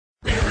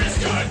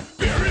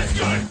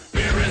good.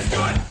 Beer is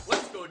good.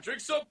 Let's go drink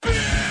some beer.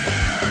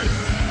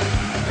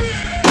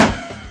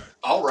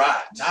 All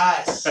right.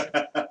 Nice.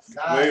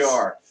 Nice. We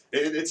are.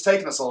 It's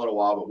taken us a little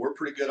while, but we're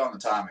pretty good on the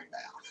timing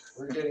now.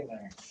 We're getting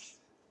there.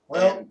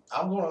 Well,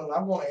 I'm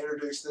gonna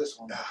introduce this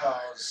one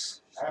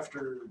because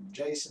after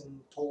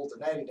Jason pulled the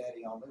Natty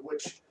Daddy on me,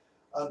 which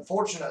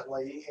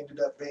unfortunately ended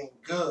up being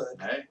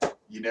good. Hey,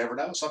 you never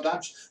know.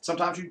 Sometimes you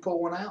can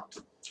pull one out.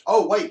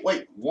 Oh, wait.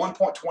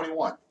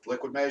 1.21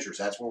 liquid measures.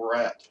 That's where we're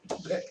at.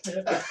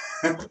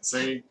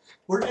 See?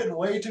 We're getting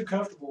way too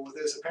comfortable with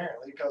this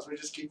apparently because we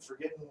just keep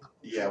forgetting.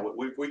 Yeah,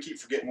 we keep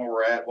forgetting where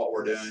we're at, what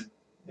we're doing.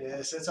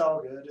 Yes, it's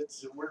all good.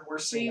 We're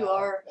seeing you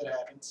are. It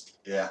happens.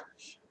 Yeah.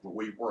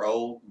 We're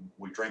old.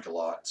 We drink a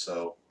lot,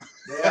 so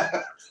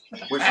Yeah.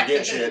 we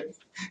forget shit.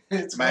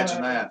 Imagine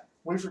gonna, that.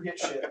 We forget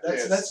shit.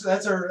 Yes.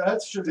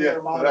 That should be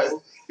our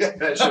motto.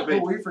 That should be.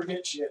 We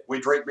forget shit. We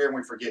drink beer and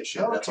we forget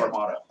shit. Okay. That's our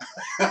motto.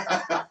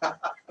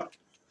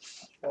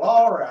 Well,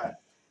 all right.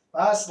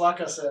 Like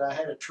I said, I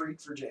had a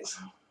treat for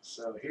Jason.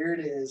 So here it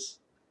is.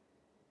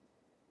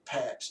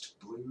 Pabst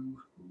Blue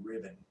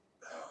Ribbon.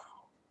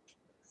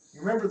 You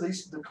remember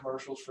the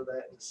commercials for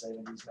that in the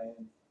 70s,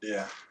 man?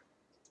 Yeah.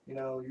 You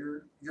know,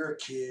 you're a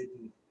kid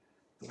and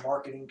the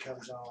marketing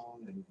comes on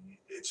and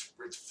it's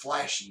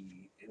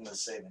flashy in the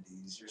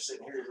 70s. You're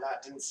sitting here in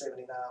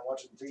 1979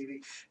 watching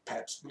TV,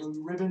 Pabst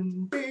Blue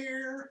Ribbon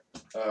beer.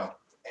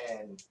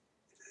 And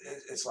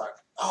it's like,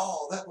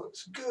 oh, that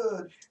looks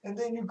good. And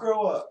then you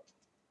grow up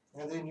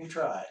and then you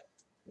try it.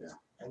 Yeah.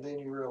 And then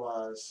you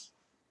realize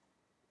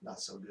not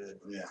so good.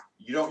 Yeah.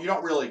 You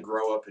don't really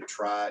grow up and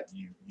try it.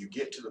 You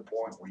get to the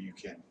point where you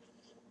can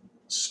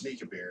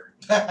sneak a beer.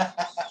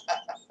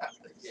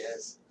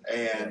 Yes.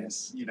 And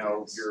yes. you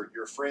know, yes.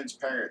 your friends'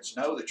 parents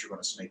know that you're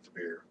going to sneak the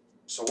beer.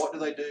 So what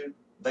do?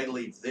 They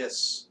leave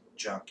this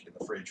junk in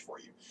the fridge for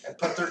you. And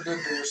put their good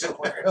beer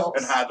somewhere else.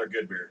 And hide their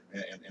good beer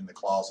in the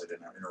closet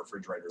in a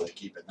refrigerator. They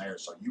keep it in there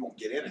so you won't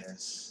get in it.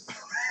 Yes.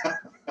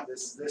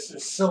 this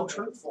is so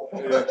truthful.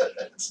 Yeah.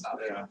 It's not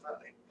even Yeah.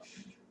 funny.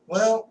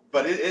 Well,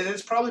 but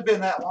it's probably been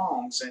that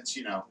long since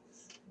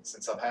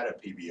I've had a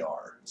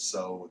PBR.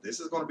 So this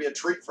is going to be a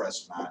treat for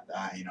us tonight.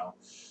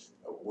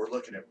 We're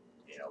looking at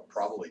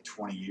probably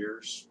 20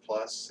 years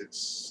plus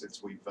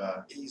since we've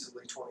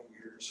easily 20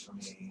 years for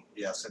me.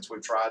 Yeah, since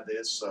we've tried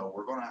this. So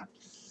we're gonna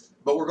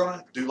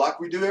do like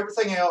we do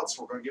everything else.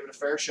 We're gonna give it a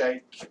fair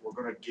shake. We're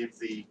gonna give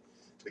the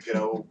good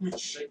old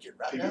Shake it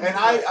right PBR. down. And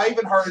I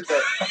even heard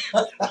that.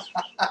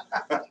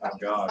 Oh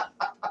God.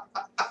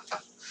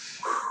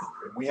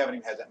 We haven't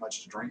even had that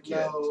much to drink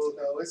yet.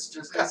 No, it's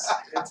just it's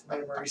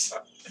memories.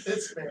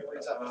 It's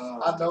memories.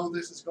 I know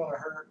this is going to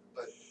hurt,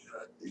 but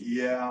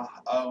yeah.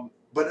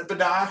 But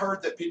now I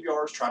heard that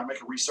PBR is trying to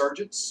make a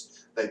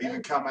resurgence. They've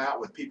even come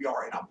out with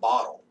PBR in a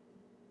bottle.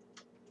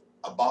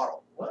 A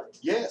bottle. What?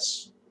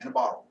 Yes, in a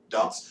bottle.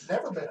 Dumb. It's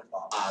never been a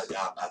bottle.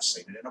 I've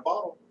seen it in a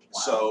bottle.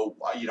 Wow. So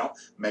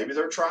maybe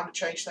they're trying to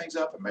change things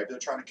up, and maybe they're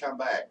trying to come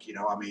back.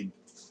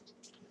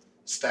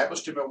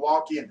 Established in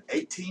Milwaukee in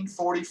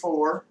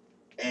 1844.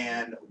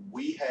 And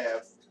we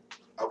have,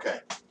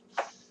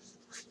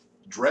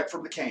 direct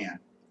from the can.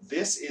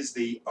 This is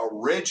the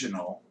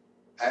original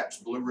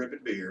Pabst Blue Ribbon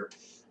beer,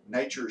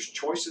 nature's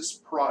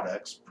choicest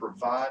products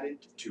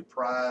provided to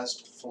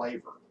prized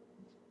flavor.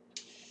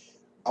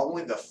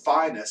 Only the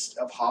finest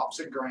of hops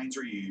and grains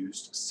are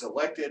used,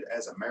 selected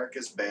as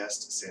America's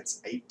best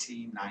since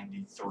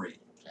 1893.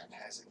 And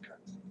hasn't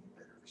gotten any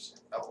bitters.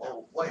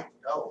 Wait.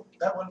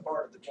 That wasn't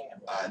part of the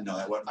can. No,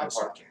 that wasn't part of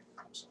the can.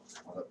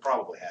 Well, it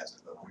probably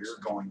hasn't, but we're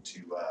going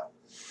to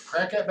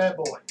crack that bad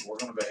boy. We're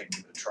going to go ahead and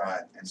give it a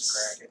try and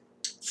Crack it.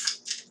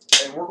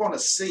 And we're going to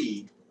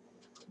see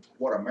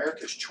what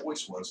America's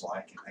Choice was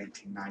like in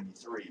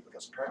 1893,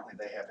 because apparently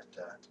they haven't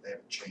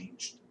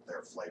changed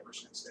their flavor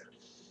since then.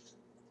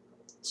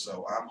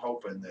 So I'm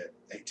hoping that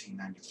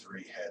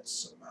 1893 had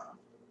some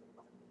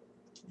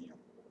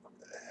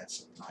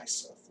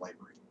nice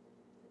flavoring.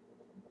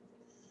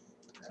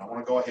 And I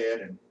want to go ahead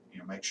and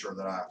make sure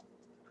that I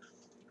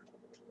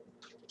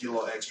get a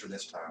little extra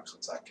this time,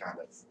 since I kind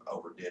of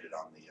overdid it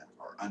on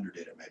or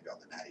underdid it maybe on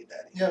the Natty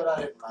Daddy. Yeah, but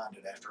I didn't mind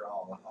it after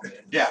all.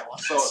 Yeah,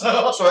 so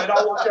it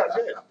all worked out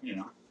good,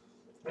 It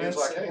was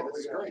like, hey, what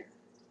this is we got great.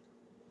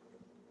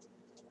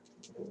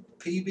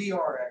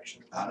 PBR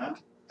action. I know.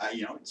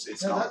 It's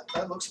Yeah, not.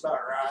 that looks about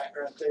right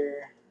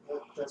there.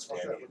 That's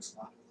what that looks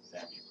like.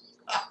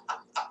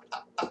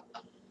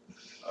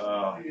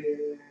 Damn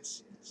you.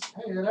 Yes.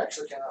 Hey, it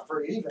actually came out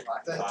pretty even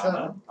like that. I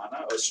know.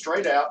 It's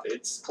straight out.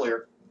 It's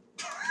clear.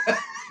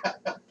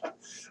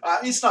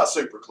 It's not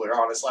super clear,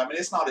 honestly. I mean,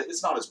 it's not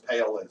as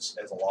pale as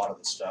a lot of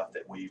the stuff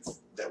that we've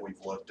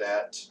looked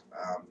at.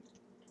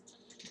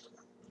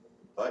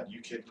 But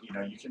you can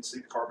see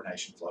the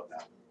carbonation floating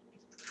out.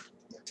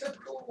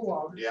 Typical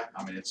lager. Yeah,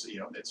 I mean it's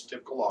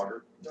typical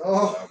lager.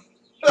 Oh.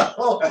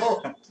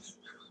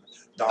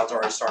 Don's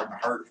already starting to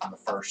hurt from the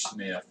first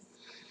sniff.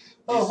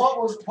 Oh, what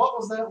was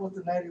that with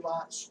the Natty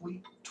Light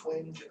sweet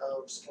twinge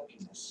of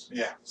skunkiness?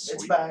 Yeah, It's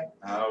sweet. back.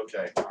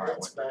 Okay, all right.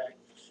 It's back.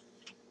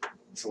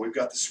 So we've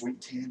got the sweet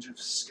tinge of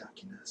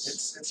skunkiness.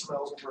 It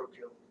smells of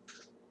roadkill.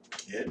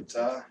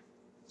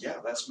 Yeah,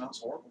 that smells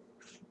horrible.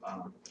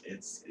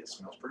 It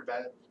smells pretty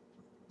bad.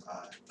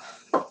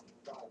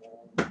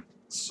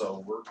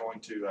 So we're going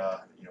to,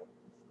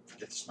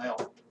 forget the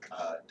smell.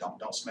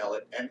 Don't smell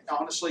it. And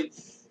honestly,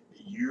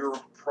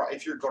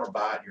 if you're going to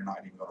buy it, you're not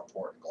even going to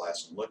pour it in a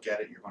glass and look at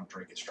it. You're going to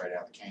drink it straight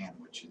out of the can,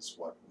 which is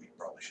what we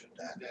probably should have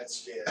done.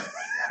 That's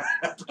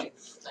I think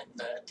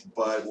that.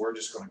 But we're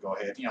just going to go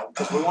ahead,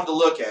 because we wanted to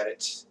look at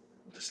it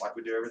just like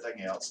we do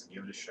everything else and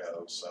give it a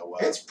show. So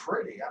it's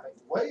pretty. I mean,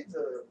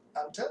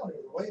 I'm telling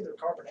you, the way the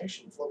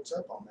carbonation floats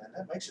up on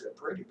that makes it a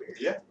pretty beer.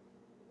 Yeah.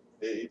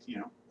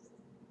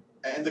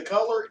 And the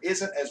color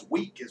isn't as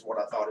weak as what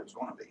I thought it was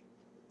going to be.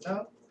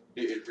 No.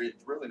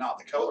 It's really not.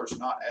 The color's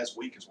not as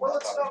weak as what I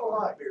thought. Well, it's not a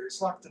light beer.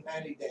 It's like the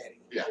Natty Daddy.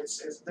 Yeah.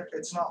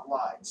 It's not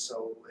light,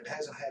 so it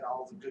hasn't had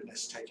all the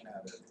goodness taken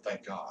out of it.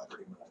 Thank God.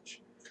 Pretty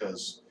much.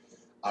 Because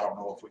I don't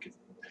know if we could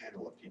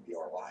handle a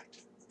PBR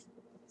light.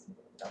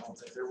 I don't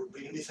think there would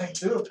be anything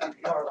to a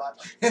PBR light.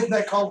 Isn't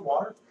that called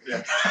water?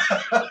 Yeah.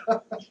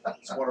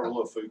 It's whatever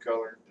little food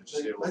color.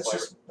 Just get a little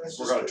flavor.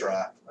 We're going to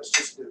try. Let's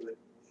just do it.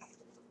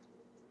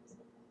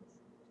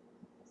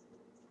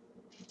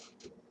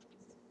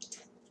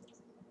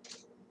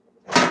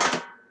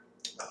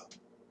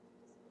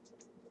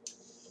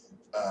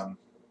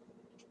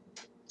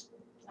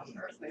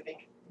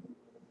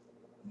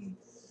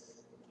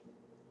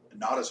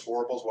 Not as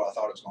horrible as what I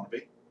thought it was going to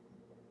be.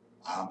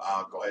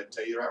 I'll go ahead and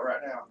tell you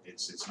right now.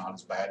 It's not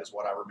as bad as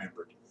what I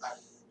remembered. I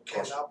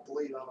cannot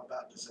believe I'm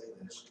about to say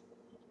this.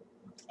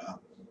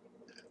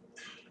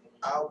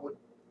 I would,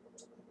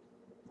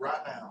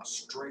 right now,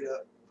 straight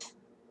up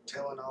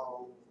telling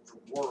all the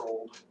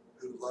world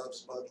who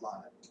loves Bud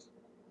Light,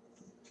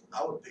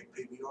 I would pick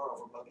PBR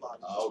over Bud Light.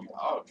 Oh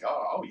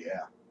God! Oh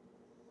yeah.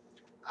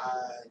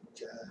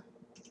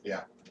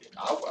 Yeah.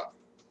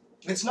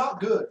 It's not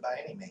good by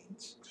any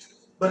means,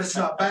 but it's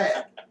not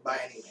bad by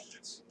any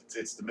means.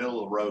 It's the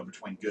middle of the road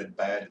between good and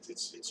bad.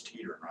 It's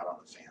teetering right on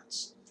the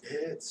fence.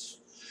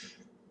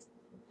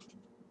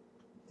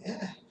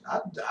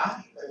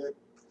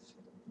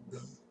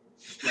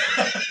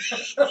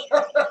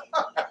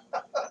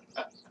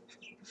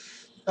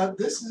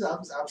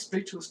 I'm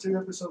speechless 2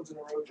 episodes in a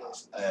row,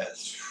 Jason.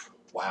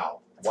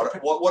 Wow. What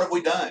have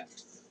we done?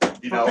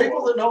 For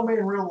people that know me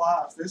in real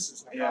life, this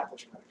is an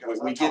accomplishment because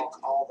we I talk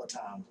all the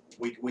time.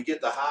 We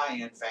get the high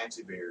end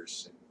fancy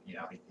beers,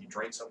 and he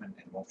drinks them and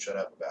won't shut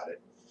up about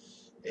it,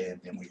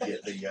 and then we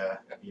get the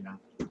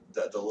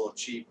the little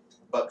cheap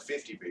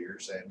 $1.50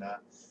 beers and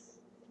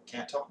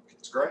can't talk.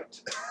 It's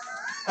great.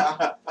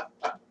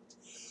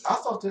 I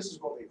thought this was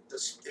going to be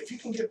this. If you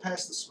can get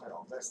past the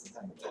smell, that's the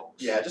thing,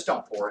 folks. Yeah, just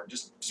don't pour it.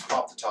 Just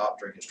pop the top,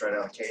 drink it straight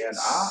out of the can.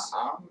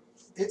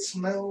 It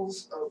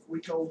smells of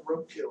week-old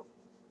roadkill,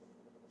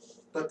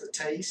 but the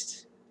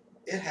taste,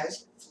 it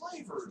has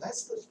flavor.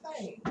 That's the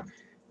thing.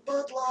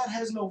 Bud Light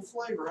has no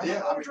flavor. I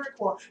want to drink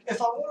water.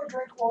 If I want to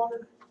drink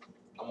water,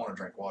 I want to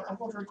drink water. I'm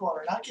going to drink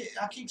water. And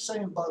I keep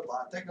saying Bud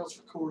Light. That goes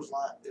for Coors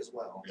Light as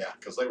well. Yeah,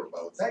 because they were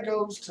both. That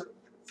goes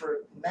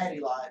for Natty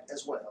Light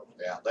as well.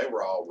 Yeah, they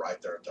were all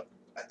right there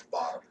at the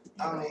bottom.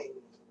 I mean,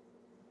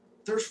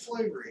 there's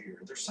flavor here.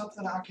 There's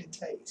something I can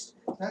taste.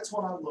 That's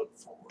what I look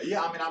for.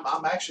 Yeah, I mean,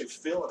 I'm actually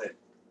feeling it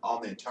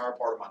on the entire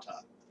part of my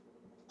tongue.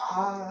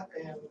 I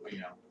am.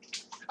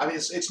 I mean,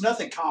 it's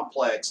nothing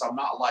complex. I'm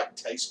not like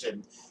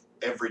tasting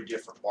every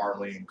different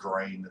barley and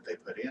grain that they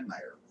put in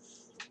there,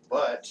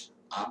 but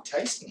I'm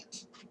tasting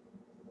it.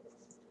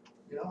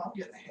 I'm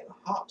getting a hint of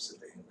hops at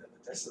the end of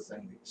it. That's the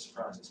thing that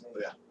surprises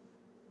me. Yeah.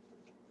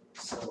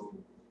 So,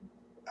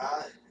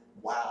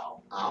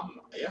 wow. I'm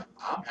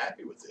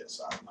happy with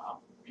this.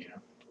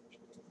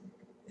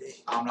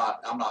 I'm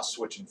not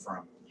switching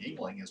from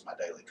Yingling as my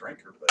daily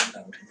drinker, but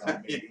No,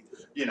 me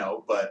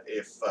either. But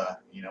if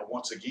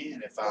once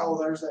again, if I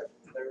there's that.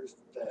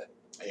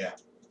 Yeah,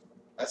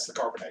 that's the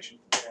carbonation.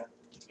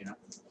 Yeah.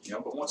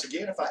 But once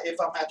again, if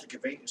I'm at the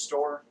convenience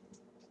store,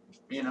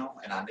 and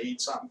I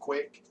need something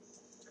quick.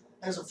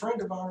 As a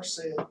friend of ours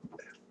said,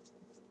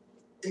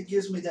 it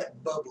gives me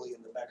that bubbly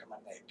in the back of my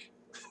neck.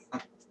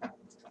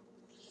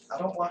 I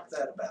don't like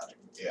that about it.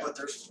 Yeah. But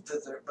there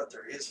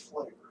is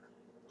flavor.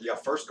 Yeah,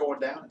 first going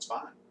down, it's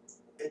fine.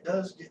 It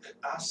does.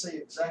 I see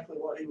exactly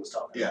what he was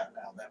talking about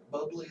now. That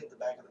bubbly in the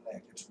back of the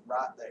neck. It's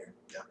right there.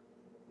 Yeah.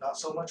 Not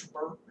so much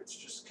burp. It's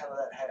just kind of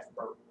that half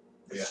burp.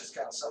 It's just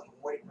kind of something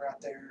waiting right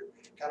there,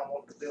 kind of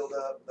wanting to build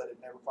up, but it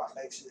never quite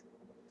makes it.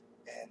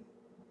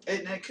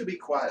 And it could be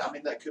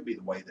that could be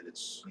the way that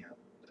it's,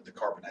 the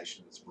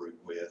carbonation that's brewed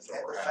with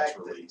or how it's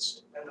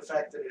released. And the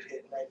fact that it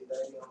hit 90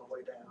 day on the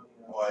way down,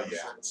 Well, yeah.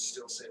 So it's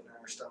still sitting in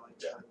our stomach.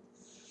 Yeah.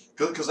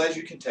 Because as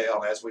you can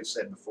tell, as we've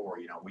said before,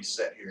 we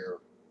sit here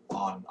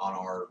on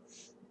our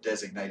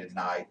designated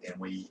night and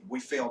we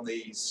film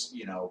these,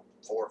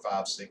 4,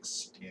 5,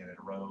 6, 10 in a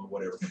row,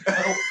 whatever.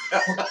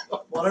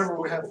 Whatever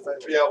we have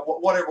available. Yeah,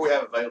 whatever we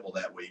have available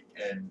that week.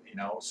 And,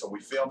 so we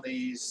film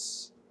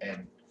these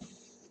and,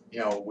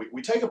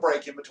 we take a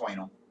break in between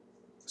them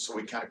so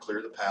we kind of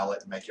clear the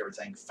palate and make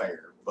everything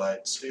fair.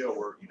 But still,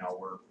 we're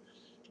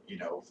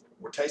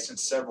tasting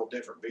several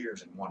different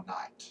beers in one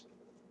night.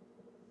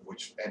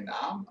 And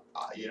I'm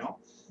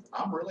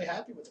really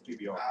happy with the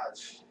PBR.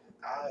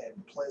 I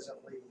am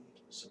pleasantly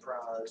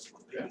surprised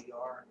with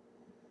PBR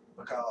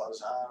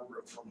because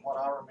from what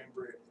I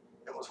remember,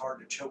 it was hard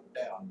to choke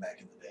down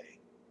back in the day.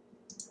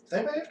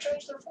 They may have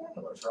changed their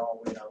formula for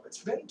all we know. It's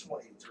been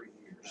 23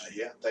 years.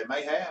 Yeah, they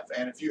may have.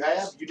 And if you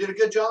have, you did a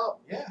good job.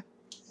 Yeah.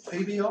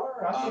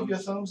 PBR, I'll give you a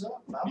thumbs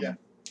up.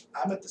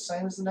 I'm at the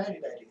same as the Natty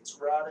Daddy. It's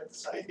right at the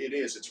same. It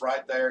is. It's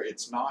right there.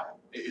 It's not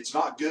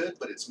good,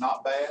 but it's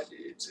not bad.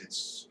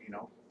 It's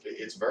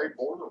very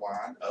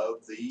borderline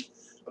of the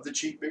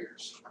cheap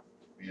beers.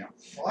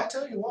 Well, I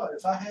tell you what,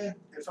 if I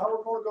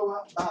were going to go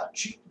out and buy a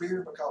cheap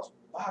beer because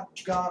my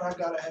God, I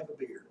gotta have a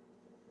beer,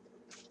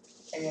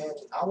 and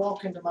I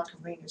walk into my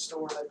convenience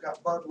store and they've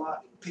got Bud Light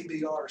and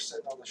PBR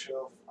sitting on the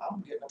shelf,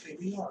 I'm getting a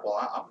PBR. Well,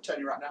 I'm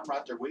telling you right now, I'm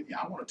right there with you.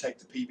 I want to take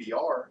the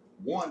PBR,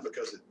 one,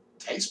 because it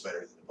tastes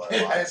better than the Bud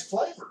It Light. has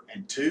flavor.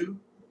 And two,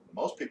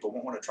 most people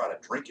won't want to try to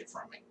drink it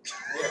from me.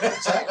 Yeah,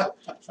 exactly.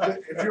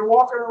 If you're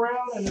walking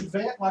around an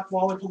event like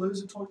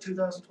Wally-Palooza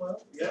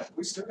 2012, yeah,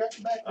 we still got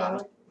your back,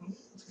 Wally.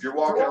 If you're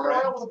walking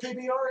around with a PBR,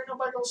 ain't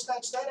nobody gonna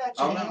snatch that at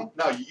you. Oh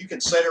no, you can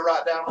set it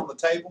right down on the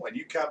table, and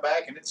you come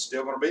back, and it's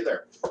still going to be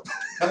there.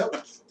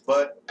 Yep.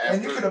 But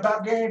and you can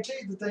about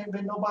guarantee that there ain't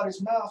been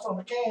nobody's mouth on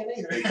the can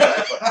either.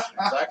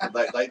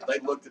 Exactly. They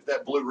looked at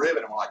that blue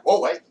ribbon and were like, "Whoa,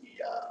 wait,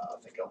 yeah, I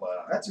think I'll."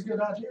 That's a good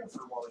idea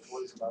for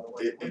Wally-Palooza, by the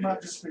way. We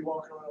might just be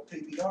walking around with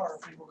PBR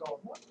and people going,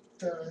 "What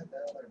the hell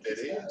are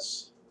these guys?"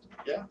 Is.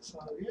 Yeah. So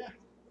yeah.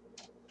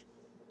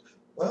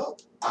 Well,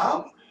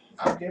 I'm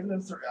giving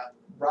them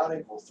right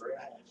equal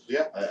 3.5.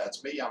 Yeah,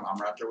 that's me. I'm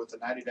right there with the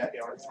Natty Daddy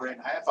on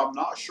 3.5. I'm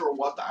not sure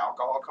what the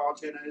alcohol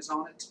content is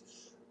on it.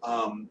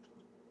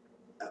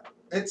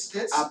 It's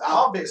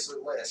obviously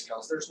less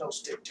because there's no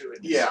stick to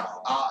it. Yeah,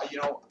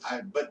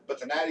 but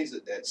the Natty's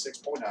at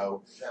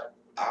 6.0. Yeah.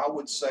 I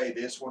would say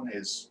this one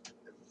is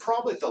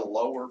probably the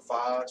lower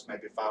fives,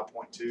 maybe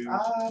 5.2.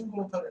 I'm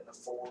gonna put it in the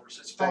 4s.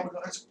 It's probably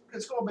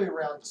it's gonna be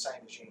around the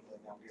same as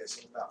Yingling, I'm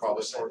guessing. About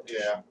Probably 4.7.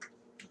 yeah.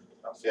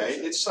 Yeah,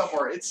 it's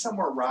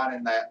somewhere right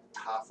in that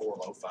high 4,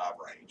 low 5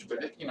 range.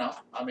 But yeah.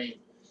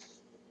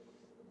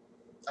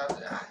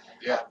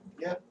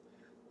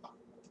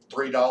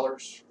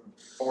 $3,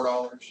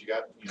 $4. You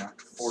got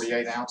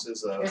 48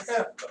 ounces of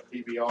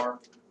PBR.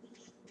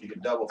 You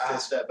can double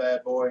fist that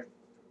bad boy.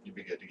 You'd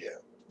be good to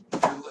go.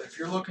 If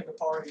you're looking to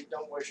party,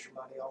 don't waste your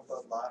money on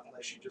Bud Light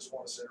unless you just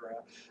want to sit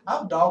around.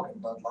 I'm dogging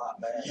Bud Light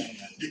bad.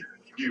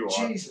 You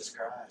are. Jesus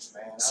Christ,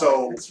 man.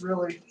 So it's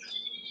really.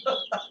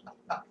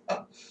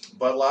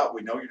 Bud Light,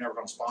 we know you're never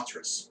going to sponsor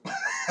us.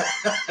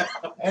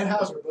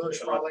 Anheuser-Busch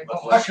probably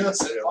won't like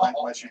us at all.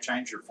 Unless you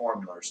change your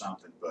formula or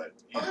something. But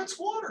it's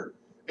water.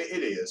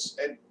 It is,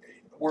 and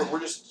we're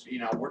just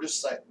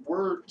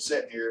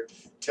sitting here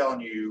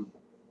telling you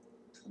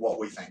what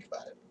we think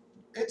about it.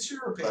 It's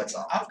your opinion. That's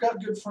all. I've got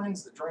good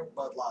friends that drink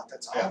Bud Light.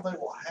 That's all they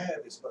will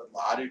have is Bud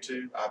Light. I do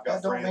too. I've got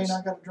that don't friends. mean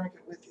I got to drink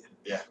it with you.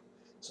 Yeah.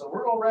 So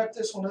we're gonna wrap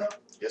this one up.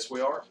 Yes,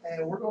 we are.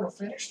 And we're gonna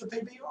finish the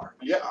PBR.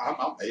 Yeah,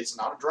 it's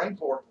not a drain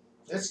pour.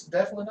 It's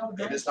definitely not a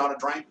drain pour. It is not a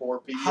drain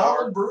pour. PBR.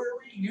 Holland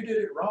Brewery, you did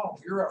it wrong.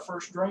 You're our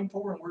first drain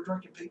pour, and we're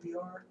drinking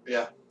PBR.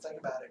 Yeah. Think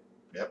about it.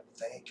 Yep.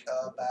 Think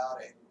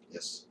about it.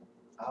 Yes.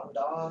 I'm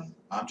Don.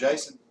 I'm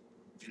Jason.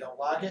 If you don't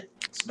like it,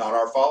 it's not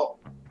our fault.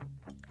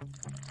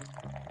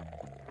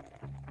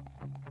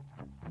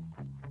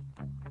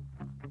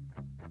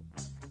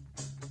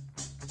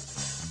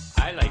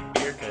 I like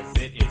beer 'cause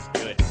it is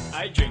good.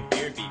 I drink